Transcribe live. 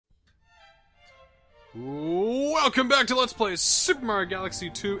Welcome back to Let's Play Super Mario Galaxy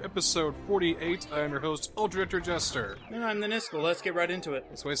 2, Episode 48. I am your host, Ultra Jester. And I'm TheNSCL. Let's get right into it.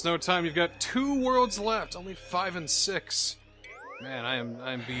 Let's waste no time. You've got 2 worlds left, only 5 and 6. Man, I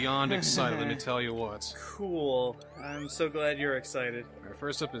am beyond excited, let me tell you what. Cool. I'm so glad you're excited. Alright,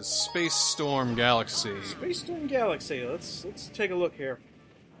 first up is Space Storm Galaxy. Space Storm Galaxy. Let's take a look here.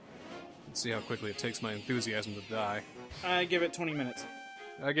 Let's see how quickly it takes my enthusiasm to die. I give it 20 minutes.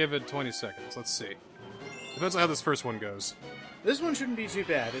 I give it 20 seconds. Let's see. Depends on how this first one goes. This one shouldn't be too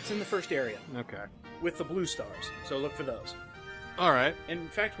bad. It's in the first area. Okay. With the blue stars, so look for those. Alright. In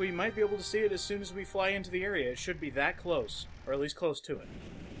fact, we might be able to see it as soon as we fly into the area. It should be that close, or at least close to it.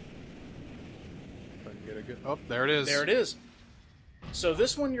 If I can get a good... Oh, there it is. There it is. So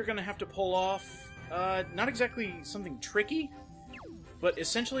this one you're going to have to pull off, not exactly something tricky, but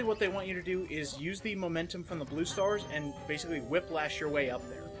essentially what they want you to do is use the momentum from the blue stars and basically whiplash your way up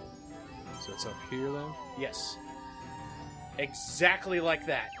there. So it's up here, then? Yes. Exactly like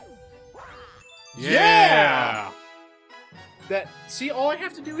that. Yeah! See, all I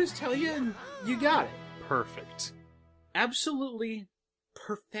have to do is tell you, and you got it. Perfect. Absolutely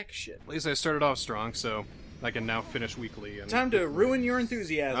perfection. At least I started off strong, so I can now finish weekly. And Time to ruin your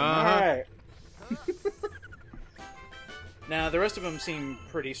enthusiasm. Uh-huh. Alright. Now, the rest of them seem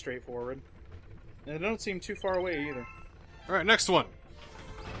pretty straightforward. And they don't seem too far away either. Alright, next one.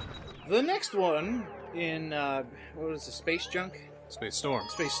 The next one in, what was the Space Junk? Space Storm.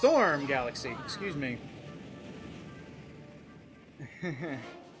 Space Storm Galaxy, excuse me. Yeah.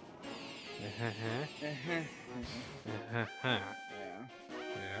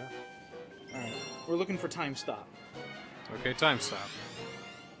 Alright, we're looking for time stop. Okay, time stop.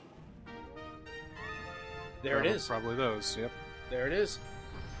 There it is. Probably those, yep. There it is.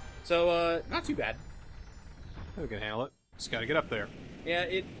 So, not too bad. We can handle it. Just gotta get up there. Yeah,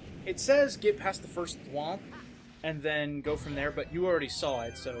 it says get past the first swamp, and then go from there, but you already saw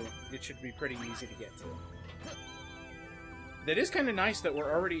it, so it should be pretty easy to get to. It is kind of nice that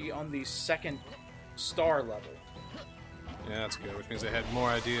we're already on the second star level. Yeah, that's good, which means they had more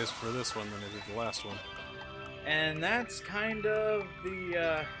ideas for this one than they did the last one. And that's kind of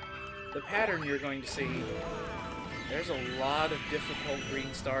the pattern you're going to see. There's a lot of difficult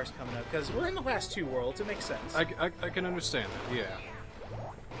green stars coming up, because we're in the last 2 worlds, it makes sense. I can understand that, yeah.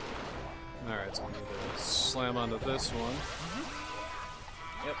 Alright, so we need to slam onto this one.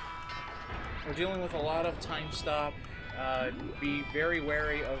 Yep. We're dealing with a lot of time stop. Be very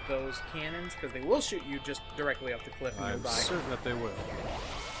wary of those cannons, because they will shoot you just directly up the cliff and I'm you'll die. certain that they will.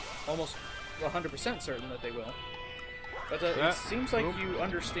 Almost 100% certain that they will. But it seems like you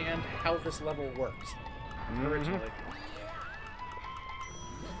understand how this level works originally.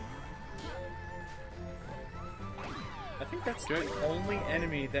 I think that's the only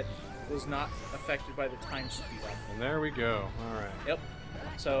enemy that was not affected by the time speed up. And there we go. Alright. Yep.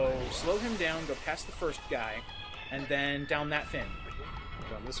 So, slow him down, go past the first guy, and then down that fin.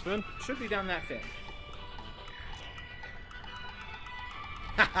 Down this fin? Should be down that fin.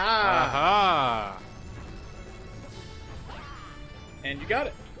 Ha-ha! Aha! And you got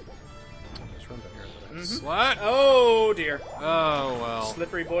it. Just run back here. Slut! Oh, dear. Oh, well.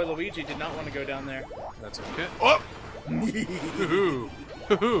 Slippery boy Luigi did not want to go down there. That's okay. Oh! Hoo-hoo!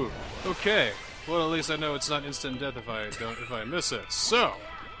 Hoo-hoo! Okay. Well, at least I know it's not instant death if I miss it. So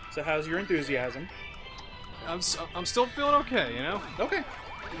how's your enthusiasm? I'm still feeling okay, you know? Okay.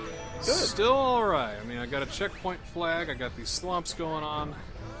 Good. Still alright. I mean, I got a checkpoint flag, I got these slumps going on.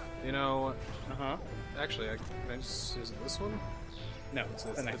 You know... Uh-huh. Actually, can I just... Is it this one? No, It's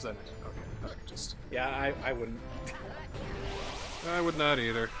the that next. next. Okay, just... Yeah, I wouldn't. I would not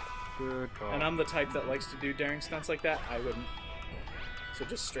either. Good call. And I'm the type that likes to do daring stunts like that. I wouldn't. So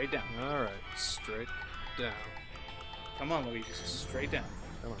just straight down. Alright, straight down. Come on, Luigi, just straight down.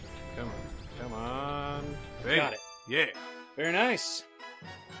 Come on, come on, come on. Baby. Got it. Yeah. Very nice.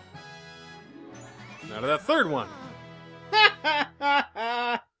 Now to that third one.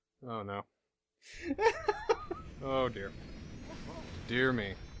 Oh no. Oh dear. Dear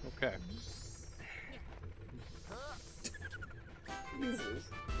me. Okay.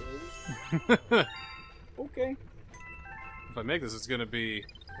 Jesus. Okay. If I make this, it's gonna be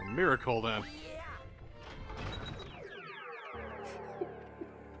a miracle then.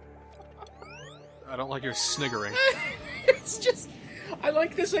 I don't like your sniggering. It's just... I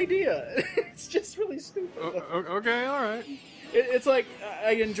like this idea. It's just really stupid. Okay, alright. It's like,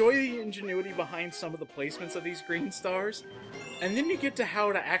 I enjoy the ingenuity behind some of the placements of these green stars, and then you get to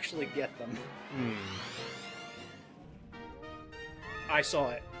how to actually get them. I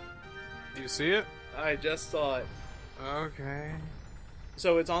saw it. Do you see it? I just saw it. Okay.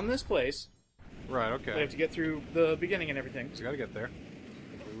 So it's on this place, Right, okay. They have to get through the beginning and everything. So you gotta get there.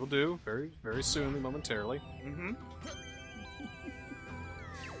 We will do very, very soon, momentarily. Mm-hmm.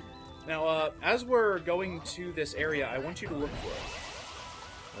 Now, as we're going to this area, I want you to look for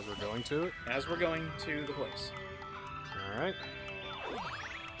it. As we're going to it? As we're going to the place. Alright.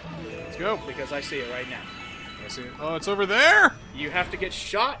 Let's go. Because I see it right now. I see it. Oh, it's over there! You have to get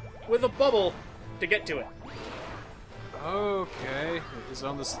shot with a bubble to get to it. Okay. Is it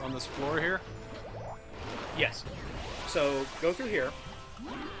on this floor here? Yes. So, go through here.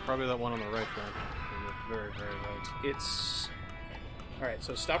 Probably that one on the right then. On the very, very right. It's... Alright,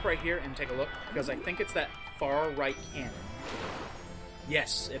 so stop right here and take a look, because I think it's that far right cannon.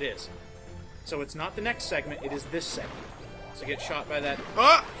 Yes, it is. So it's not the next segment, it is this segment. So get shot by that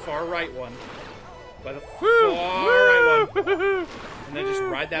far right one. By the far right one. And then just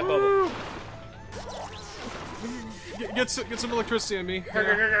ride that bubble. Get some electricity on me.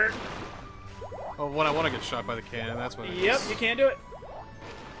 Yeah. Oh, when I want to get shot by the cannon, that's when it is. Yep, you can't do it.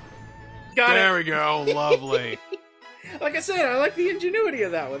 Got it. There we go, lovely. Like I said, I like the ingenuity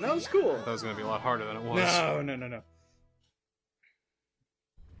of that one. That was cool. That was going to be a lot harder than it was. No.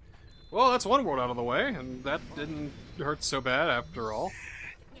 Well, that's one world out of the way, and that didn't hurt so bad after all.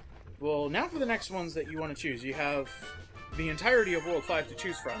 Well, now for the next ones that you want to choose. You have the entirety of World 5 to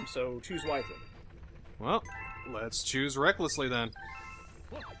choose from, so choose wisely. Well, let's choose recklessly then.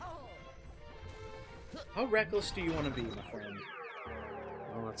 How reckless do you want to be, my friend?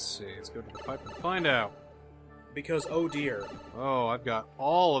 Well, let's see. Let's go to the pipe and find out. Because, oh dear. Oh, I've got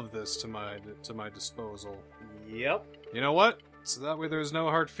all of this to my disposal. Yep. You know what? So that way there's no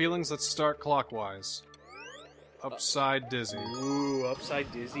hard feelings, let's start clockwise. Upside dizzy. Ooh, upside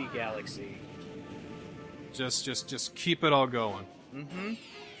dizzy galaxy. Just keep it all going. Mm-hmm.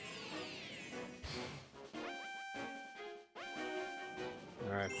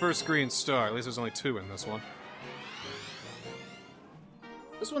 Alright, first green star. At least there's only 2 in this one.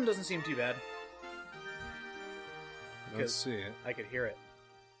 This one doesn't seem too bad. Let's see it. I could hear it.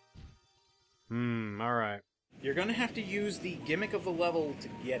 Alright. You're gonna have to use the gimmick of the level to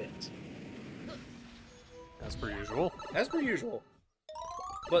get it. As per usual. As per usual.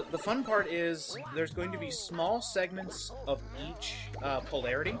 But the fun part is, there's going to be small segments of each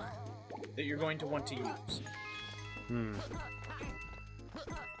polarity that you're going to want to use.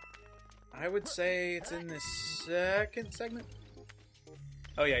 I would say it's in the second segment.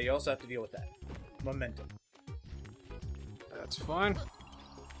 Oh yeah, you also have to deal with that. Momentum. That's fine.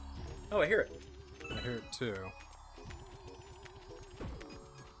 Oh, I hear it. I hear it too.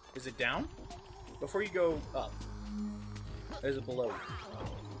 Is it down? Before you go up. Is it below?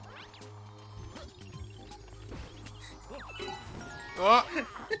 Oh!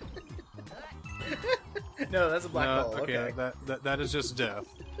 No, that's a black hole. Okay, that is just death.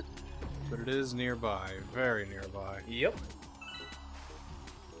 But it is nearby. Very nearby. Yep.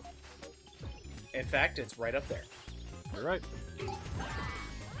 In fact, it's right up there. You're right.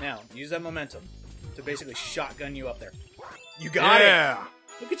 Now, use that momentum to basically shotgun you up there. You got it!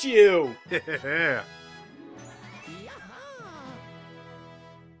 Look at you! Yeah!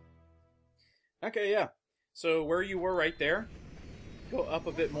 Okay, yeah. So where you were right there, go up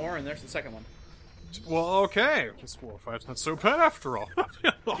a bit more, and there's the second one. Well, okay. This World 5's not so bad after all.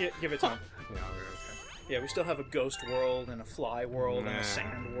 Give it time. Yeah, okay. Yeah, we still have a ghost world, and a fly world, and a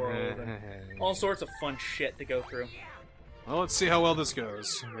sand world, and all sorts of fun shit to go through. Well, let's see how well this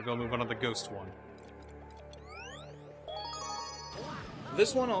goes. Maybe I'll move on to the ghost one.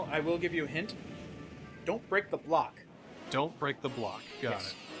 This one, I will give you a hint. Don't break the block. Don't break the block. Got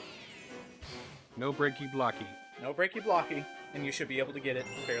it. No breaky blocky. No breaky blocky, and you should be able to get it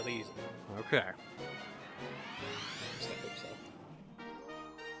fairly easily. Okay.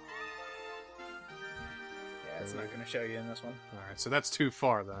 Yeah, it's not going to show you in this one. Alright, so that's too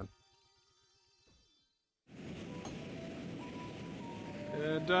far then.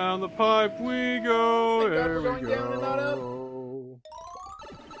 And down the pipe we go. Thank God There we're going we down and not up. go.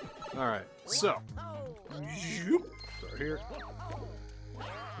 Alright, so. Start here.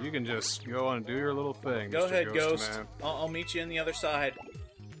 You can just go on and do your little thing. Go Mr. ahead, Ghost. Man. I'll meet you on the other side.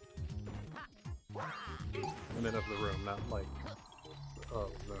 In the middle of the room, not like the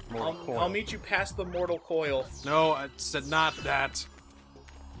mortal coil. I'll meet you past the mortal coil. No, I said not that.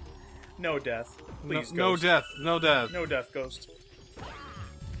 No death. Please, no Ghost. death. No death. No death, Ghost.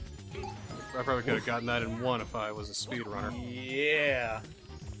 I probably could have gotten that in one if I was a speedrunner. Yeah.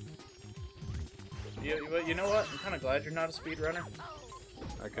 You know what? I'm kind of glad you're not a speedrunner.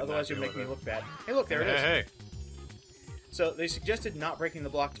 Otherwise you'd make me look bad. Hey, look, there it is. Hey. So, they suggested not breaking the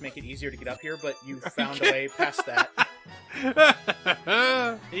block to make it easier to get up here, but you found a way past that.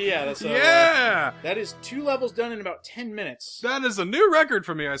 Yeah, that's yeah! that is 2 levels done in about 10 minutes. That is a new record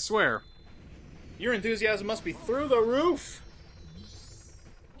for me, I swear. Your enthusiasm must be through the roof.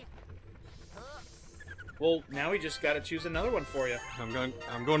 Well, now we just got to choose another one for you. I'm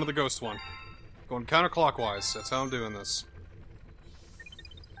going to the ghost one. Going counterclockwise. That's how I'm doing this.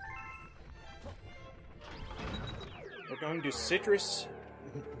 We're going to Citrus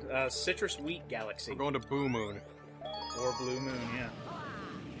Wheat Galaxy. We're going to Boo Moon. Or Blue Moon, yeah.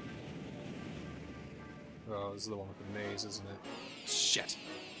 Oh, this is the one with the maze, isn't it? Shit.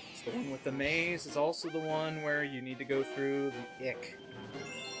 It's the one with the maze. It's also the one where you need to go through the ick.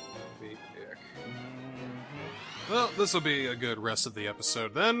 The ick. Well, this will be a good rest of the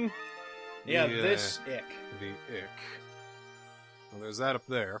episode then. Yeah, this ick. The ick. Well, there's that up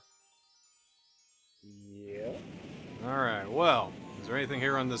there. Yeah. Alright, well, is there anything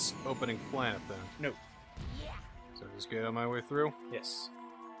here on this opening planet then? No. So I just get on my way through? Yes.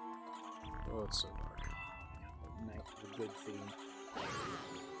 Oh, it's so dark. Night, the good theme.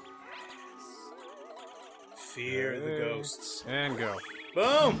 Fear the ghosts. And go.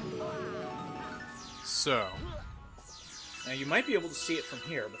 Boom! So. Now you might be able to see it from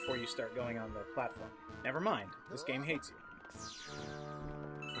here before you start going on the platform. Never mind. This game hates you.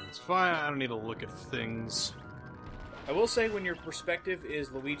 It's fine, I don't need to look at things. I will say when your perspective is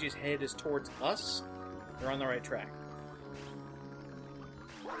Luigi's head is towards us, you're on the right track.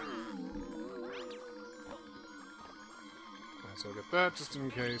 So I'll get that just in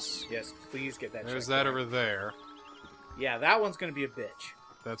case. Yes, please get that. There's that over there. Yeah, that one's gonna be a bitch.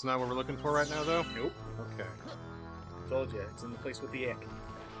 That's not what we're looking for right now, though? Nope. Okay. Told you, it's in the place with the ick.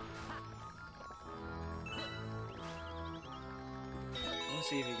 Let's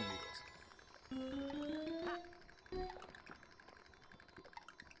see if you can do this.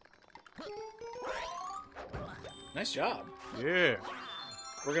 Nice job. Yeah.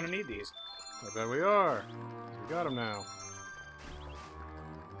 We're gonna need these. I bet we are. We got them now.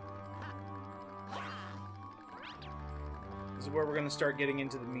 This is where we're gonna start getting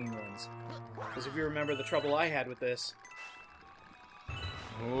into the mean ones. Because if you remember the trouble I had with this...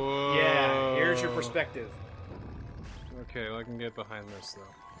 Whoa. Yeah, here's your perspective. Okay, well, I can get behind this,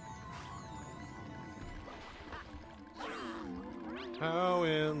 though. How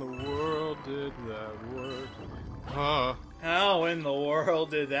in the world did that work? Huh? How in the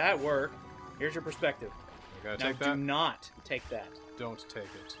world did that work? Here's your perspective. I gotta Now take that? do not take that. Don't take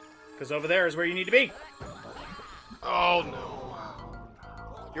it. Because over there is where you need to be. Oh, no.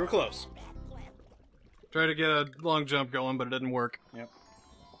 You were close. Tried to get a long jump going, but it didn't work. Yep.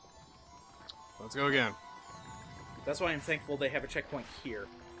 Let's go again. That's why I'm thankful they have a checkpoint here.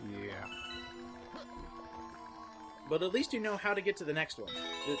 Yeah. But at least you know how to get to the next one.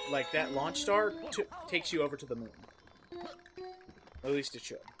 Like, that launch star takes you over to the moon. At least it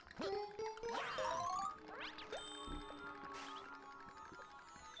should.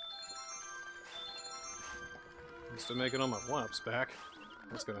 I'm still making all my one-ups back.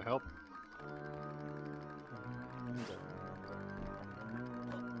 That's gonna help.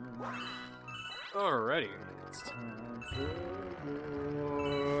 Alrighty. It's time for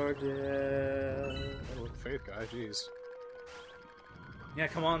more death. Oh, look, Faith guy, jeez. Yeah,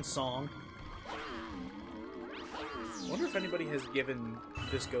 come on, song. I wonder if anybody has given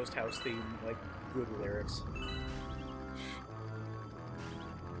this Ghost House theme, like, good lyrics.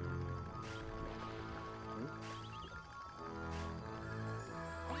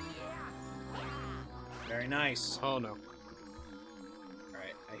 Very nice. Oh no.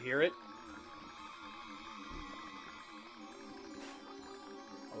 Alright, I hear it.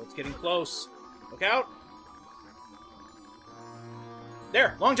 Oh, it's getting close. Look out!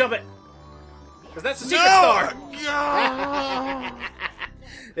 There! Long jump it! Because that's the secret star! No!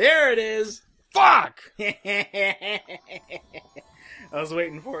 There it is! Fuck! I was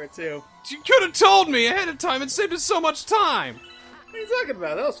waiting for it, too. You could have told me ahead of time. It saved us so much time. What are you talking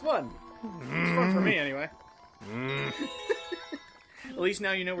about? That was fun. It was fun for me, anyway. At least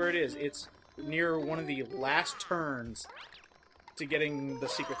now you know where it is. It's near one of the last turns to getting the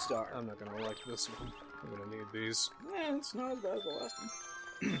secret star. I'm not gonna like this one. I'm gonna need these. Eh, it's not as bad as the last one.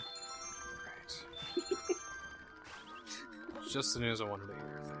 Right. Just the news I wanted to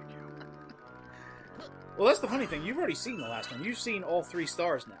hear, thank you. Well, that's the funny thing. You've already seen the last one. You've seen all 3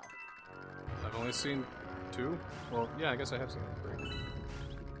 stars now. I've only seen 2? Well, yeah, I guess I have seen all 3.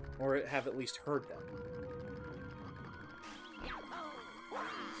 Or have at least heard them.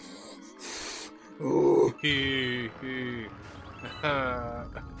 Ooh. Hee hee.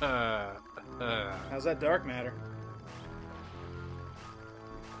 How's that dark matter?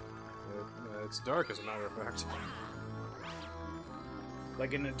 It's dark, as a matter of fact.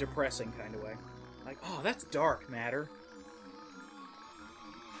 Like in a depressing kind of way. Like, oh, that's dark matter.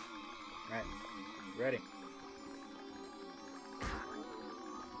 Right. Ready.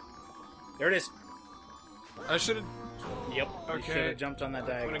 There it is. I should have... Yep. Okay. You should have jumped on that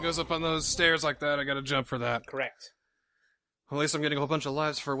When diagonal. it goes up on those stairs like that, I gotta jump for that. Correct. At least I'm getting a whole bunch of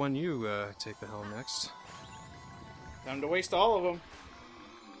lives for when you take the helm next. Time to waste all of them.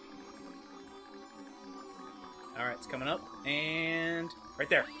 Alright, it's coming up. And... right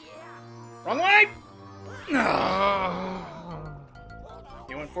there. Wrong way! No!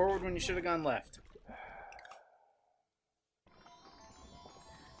 You went forward when you should have gone left.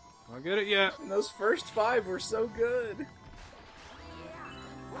 I don't get it yet. And those first 5 were so good.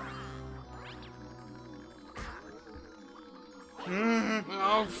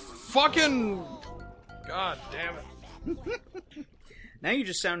 Oh, fucking... God damn it. Now you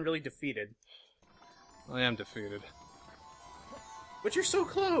just sound really defeated. I am defeated. But you're so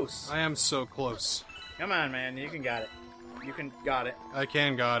close. I am so close. Come on, man. You can got it. You can got it. I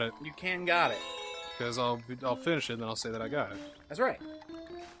can got it. You can got it. Because I'll finish it, and then I'll say that I got it. That's right.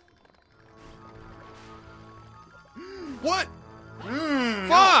 What?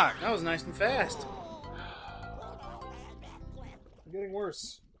 Fuck! That was nice and fast. I'm getting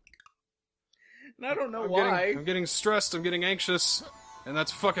worse. And I don't know why. I'm getting stressed, I'm getting anxious, and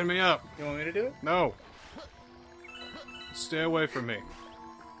that's fucking me up. You want me to do it? No. Stay away from me.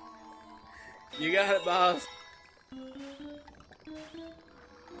 You got it, boss.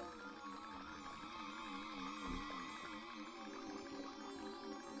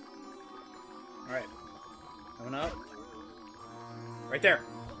 Alright. Coming up. Right there.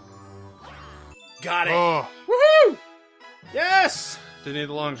 Got it. Oh. Woohoo! Yes! Didn't need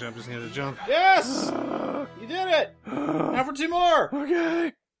the long jump, just needed a jump. Yes! You did it! Now for 2 more!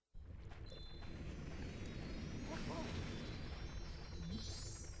 Okay.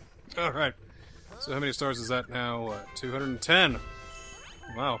 Alright. So how many stars is that now? 210.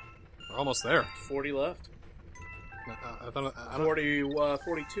 Wow. We're almost there. 40 left. I don't, 42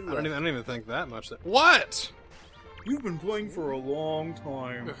 left. I don't even think that much. What? You've been playing for a long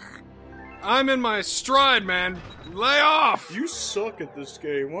time. I'm in my stride, man. Lay off! You suck at this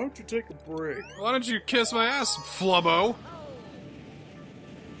game. Why don't you take a break? Why don't you kiss my ass, flubbo?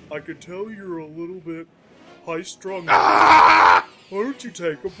 I could tell you're a little bit high-strung. Ah! Why don't you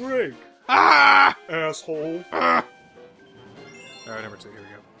take a break? Ah! Asshole. Ah! Alright, number 2, here we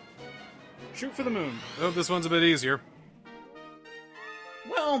go. Shoot for the moon. I hope this one's a bit easier.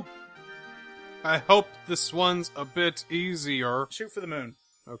 Well, I hope this one's a bit easier. shoot for the moon.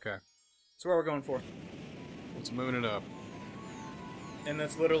 Okay. That's what we're going for. Let's moon it up. And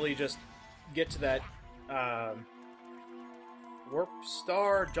that's literally just get to that, warp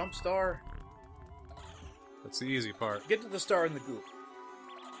star, jump star. That's the easy part. Get to the star in the goop.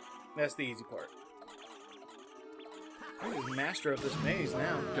 That's the easy part. I'm master of this maze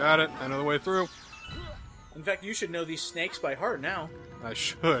now. Got it. I know the way through. In fact, you should know these snakes by heart now. I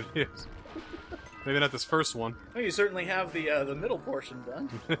should, yes. Maybe not this first one. Well, you certainly have the middle portion done.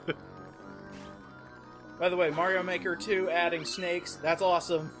 By the way, Mario Maker 2 adding snakes, that's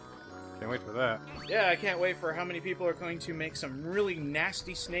awesome. Can't wait for that. Yeah, I can't wait for how many people are going to make some really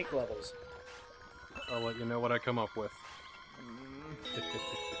nasty snake levels. I'll let you know what I come up with.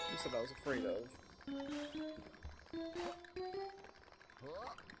 That's what I was afraid of.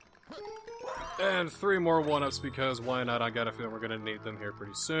 And 3 more 1-ups because why not? I got a feeling we're gonna need them here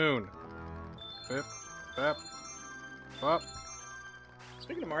pretty soon. Bip, bap, bop.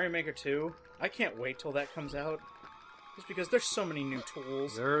 Speaking of Mario Maker 2, I can't wait till that comes out. Just because there's so many new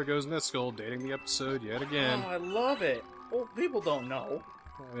tools. There goes TheNSCL dating the episode yet again. Oh, I love it. Well, people don't know.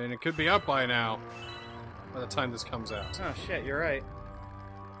 I mean, it could be out by now. By the time this comes out. Oh shit, you're right.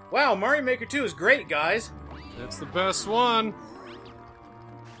 Wow, Mario Maker 2 is great, guys! It's the best one!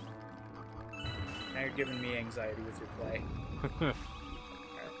 Now you're giving me anxiety with your play.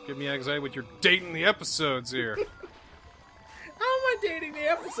 Give me anxiety with your dating the episodes here. How am I dating the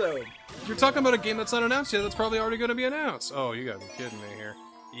episode? You're talking about a game that's not announced yet that's probably already going to be announced. Oh, you gotta be kidding me here.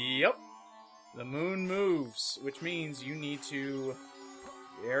 Yep. The moon moves, which means you need to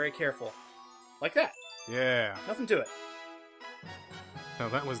be very careful. Like that. Yeah. Nothing to it. No,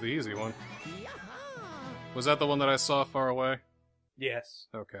 that was the easy one. Was that the one that I saw far away? Yes.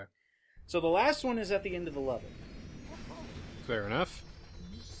 Okay. So the last one is at the end of the level. Fair enough.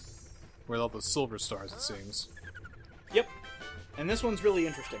 With all the silver stars, it seems. Yep. And this one's really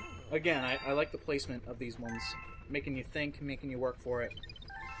interesting. Again, I like the placement of these ones. Making you think, making you work for it.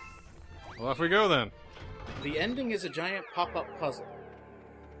 Well, off we go then. The ending is a giant pop-up puzzle.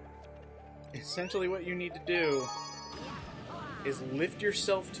 Essentially what you need to do is lift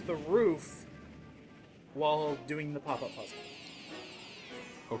yourself to the roof while doing the pop-up puzzle.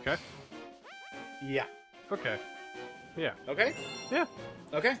 Okay. Yeah. Okay. Yeah. Okay? Yeah.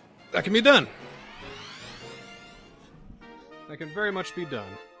 Okay. That can be done. That can very much be done.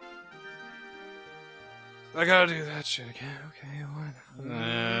 I gotta do that shit again. Okay, what?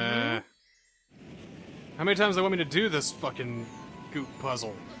 How many times do they want me to do this fucking goop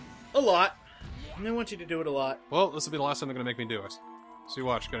puzzle? A lot. And they want you to do it a lot. Well, this will be the last time they're gonna make me do it. See,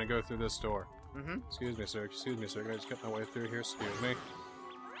 watch, gonna go through this door. Mm-hmm. Excuse me, sir. Excuse me, sir. Can I just get my way through here? Excuse me.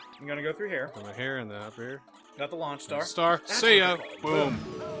 I'm gonna go through here. Come here and then up here. Got the launch star. Star. That's See ya. what they call Boom.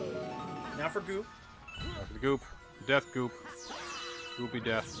 it. Now for goop. After the goop. Death goop. Goopy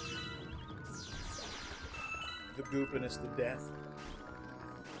death. The goopiness to death.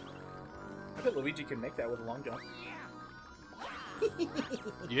 I bet Luigi can make that with a long jump.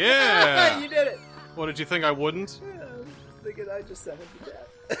 Yeah! You did it! What, did you think I wouldn't? Yeah, I was thinking I just sent him to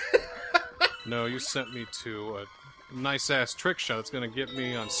death. No, you sent me to a nice-ass trick shot that's gonna get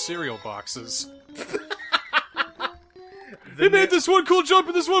me on cereal boxes. He made this one cool jump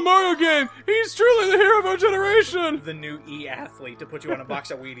in this one Mario game! He's truly the hero of our generation! The new E-athlete to put you on a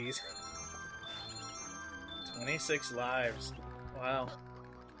box of Wheaties. 26 lives. Wow.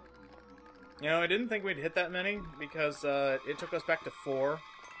 You know, I didn't think we'd hit that many, because it took us back to 4,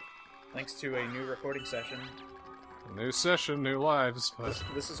 thanks to a new recording session. New session, new lives, but...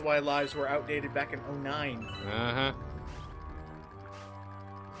 This is why lives were outdated back in 09. Uh-huh.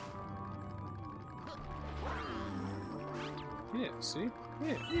 Yeah, see?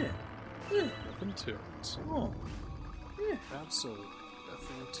 Yeah. Yeah. Yeah. Nothing to it. Oh. Yeah. Absolutely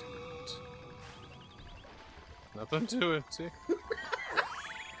nothing to it. Nothing to it, see?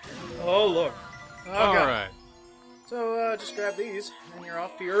 Oh, look. Oh, Alright. So, just grab these, and you're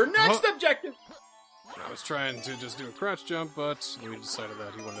off to your next objective! I was trying to just do a crouch jump, but we decided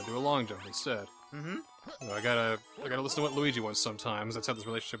that he wanted to do a long jump instead. Mm-hmm. So I gotta listen to what Luigi wants sometimes. That's how this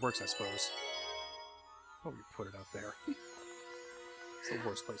relationship works, I suppose. Oh, you put it out there. It's the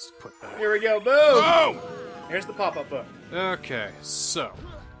worst place to put that. Here we go, boom! Oh! Here's the pop-up book. Okay, so...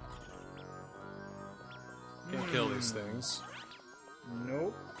 Can't kill these things.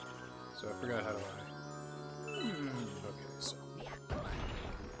 Nope. So I forgot how to... Okay, so...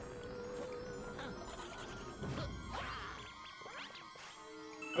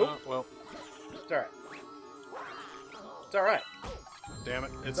 Oh, well... It's alright. It's alright. Damn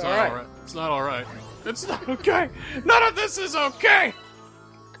it. It's It's not alright. alright. It's not alright. It's not okay! None of this is okay!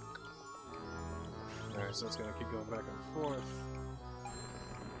 Alright, so it's gonna keep going back and forth.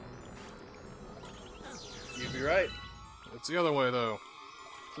 You'd be right. It's the other way, though.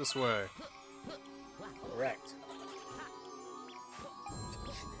 This way. Correct.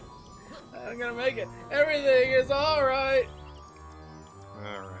 I'm gonna make it. Everything is alright!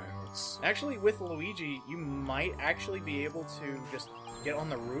 Alright, let's... Actually, with Luigi, you might actually be able to just get on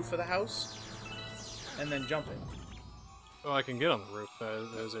the roof of the house and then jump it. Oh, I can get on the roof.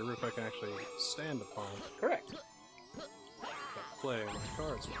 There's a roof I can actually stand upon. Correct. Not playing my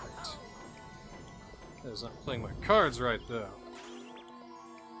cards right. That is not playing my cards right, though.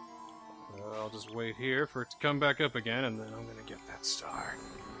 I'll just wait here for it to come back up again, and then I'm gonna get that star.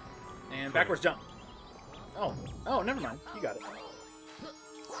 And backwards jump. Oh. Oh, never mind. You got it.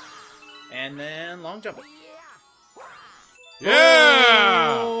 And then long jump it.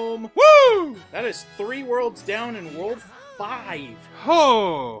 Yeah! Boom. Woo! That is 3 worlds down in World 5.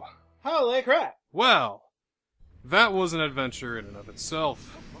 Oh! Holy crap! Well, that was an adventure in and of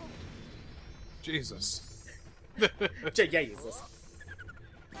itself. Jesus. Jesus.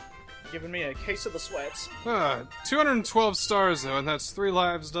 Giving me a case of the sweats. 212 stars, though, and that's 3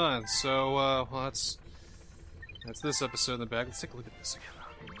 lives done. So, well, that's this episode in the back. Let's take a look at this again.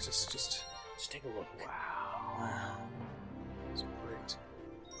 Just take a look. wow. That's great.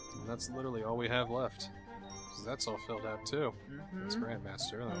 And that's literally all we have left. 'Cause that's all filled out, too. Mm-hmm. It's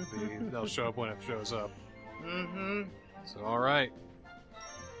Grandmaster. That'll show up when it shows up. Mm-hmm. So, alright.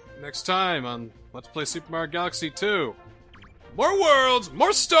 Next time on Let's Play Super Mario Galaxy 2. More worlds,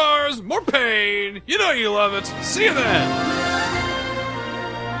 more stars, more pain! You know you love it! See you then!